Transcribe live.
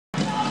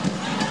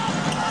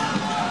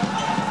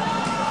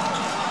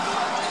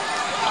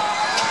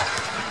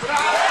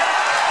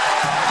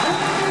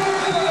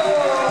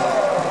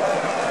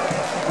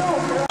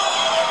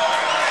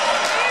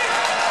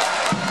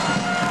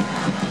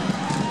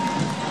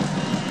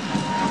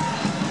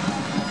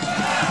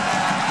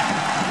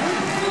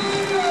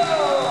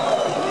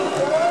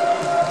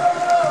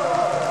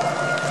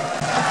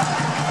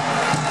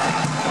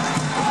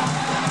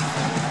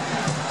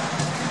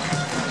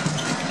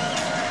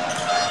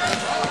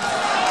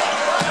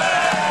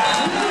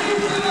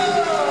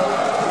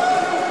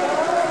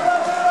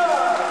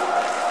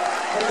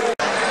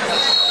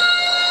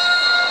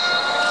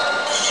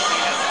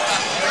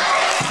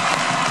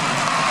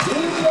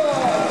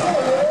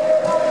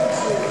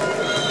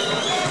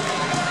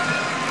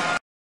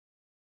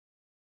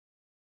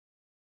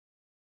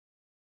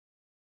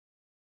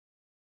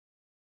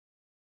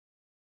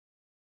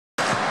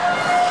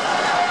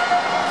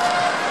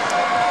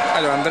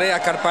Andrea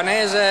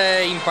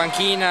Carpanese in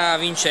panchina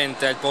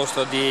vincente al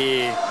posto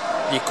di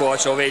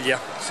coach Oveglia.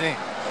 Sì,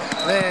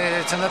 ci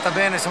è andata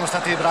bene, siamo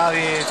stati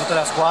bravi tutta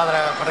la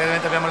squadra,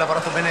 praticamente abbiamo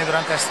lavorato bene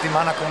durante la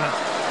settimana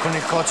con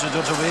il coach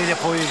Giorgio Oveglia,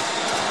 poi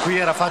qui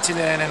era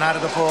facile allenare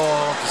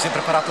dopo che si è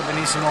preparato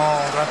benissimo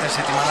durante la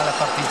settimana la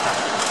partita.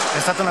 È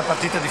stata una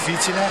partita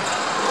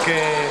difficile,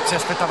 che ci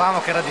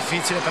aspettavamo che era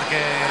difficile perché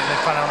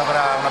l'Eppan è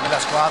una bella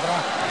squadra,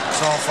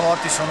 sono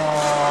forti,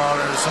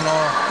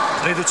 sono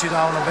reduci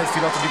da un bel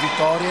filotto di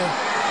vittorie,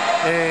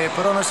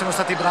 però noi siamo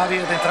stati bravi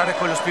ad entrare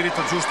con lo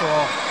spirito giusto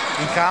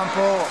in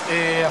campo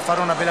e a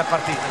fare una bella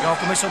partita. Abbiamo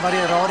commesso vari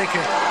errori che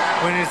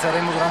poi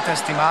inizieremo durante la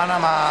settimana,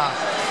 ma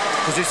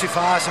così si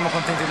fa, siamo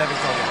contenti della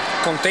vittoria.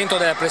 Contento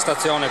della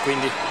prestazione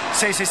quindi?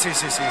 Sì,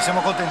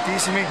 siamo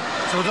contentissimi,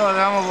 soprattutto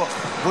avevamo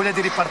voglia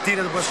di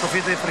ripartire dopo la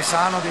sconfitta di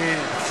Prisano,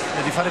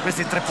 di fare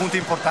questi 3 punti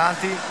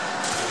importanti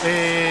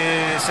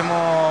e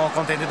siamo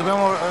contenti.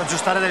 Dobbiamo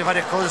aggiustare delle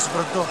varie cose,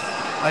 soprattutto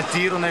al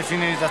tiro, nelle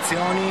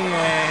finalizzazioni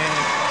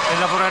e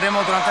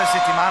lavoreremo durante la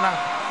settimana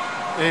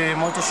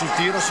molto sul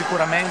tiro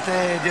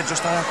sicuramente, di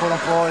aggiustare ancora un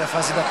po' le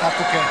fasi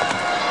d'attacco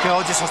che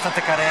oggi sono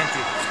state carenti.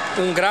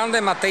 Un grande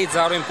Mattei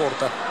Zaro in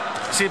porta.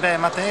 Sì,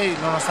 Mattei,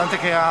 nonostante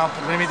che ha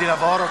problemi di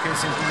lavoro che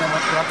si impugnano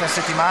durante la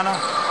settimana,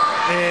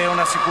 è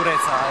una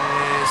sicurezza.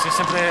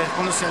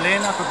 Quando si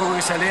allena, quel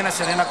che si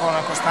allena con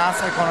la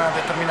costanza e con la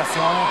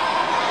determinazione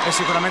e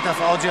sicuramente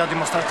oggi ha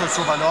dimostrato il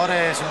suo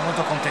valore e siamo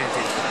molto contenti.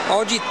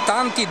 Oggi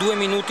tanti 2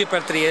 minuti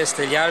per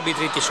Trieste, gli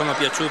arbitri ti sono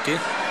piaciuti?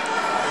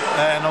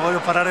 Non voglio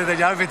parlare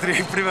degli arbitri,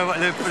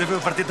 le prime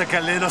partite che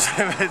alleno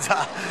sarebbe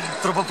già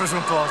troppo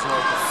presuntuoso.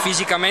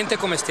 Fisicamente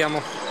come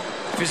stiamo?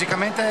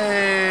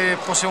 Fisicamente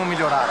possiamo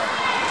migliorare,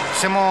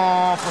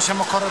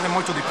 possiamo correre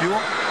molto di più,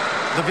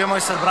 dobbiamo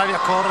essere bravi a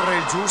correre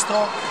il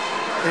giusto,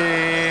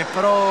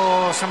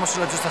 però siamo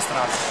sulla giusta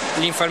strada.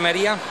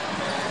 L'infermeria?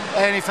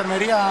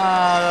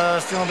 L'infermeria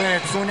stiamo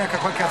bene, Zuniac ha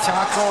qualche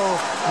acciacco,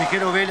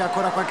 Michele Oveglia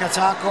ancora qualche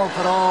acciacco,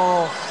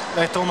 però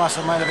Thomas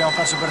ormai l'abbiamo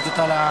perso per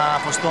tutta la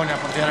Postonia,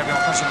 portiere l'abbiamo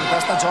perso per tutta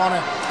la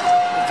stagione.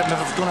 Per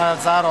fortuna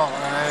Zaro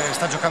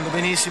sta giocando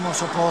benissimo al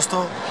suo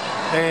posto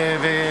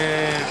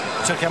e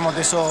cerchiamo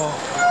adesso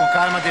con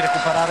calma di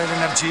recuperare le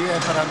energie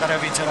per andare a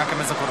vincere anche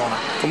mezza corona.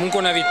 Comunque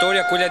una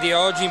vittoria, quella di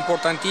oggi,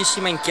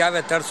 importantissima, in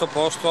chiave terzo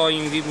posto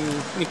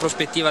in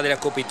prospettiva della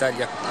Coppa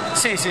Italia.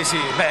 Sì,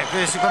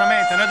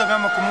 sicuramente noi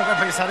dobbiamo comunque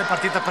pensare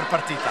partita per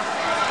partita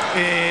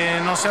e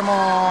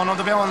non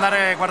dobbiamo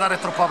andare a guardare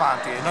troppo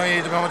avanti, noi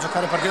dobbiamo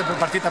giocare partita per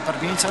partita per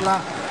vincerla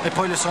e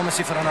poi le somme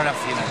si faranno alla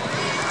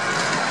fine.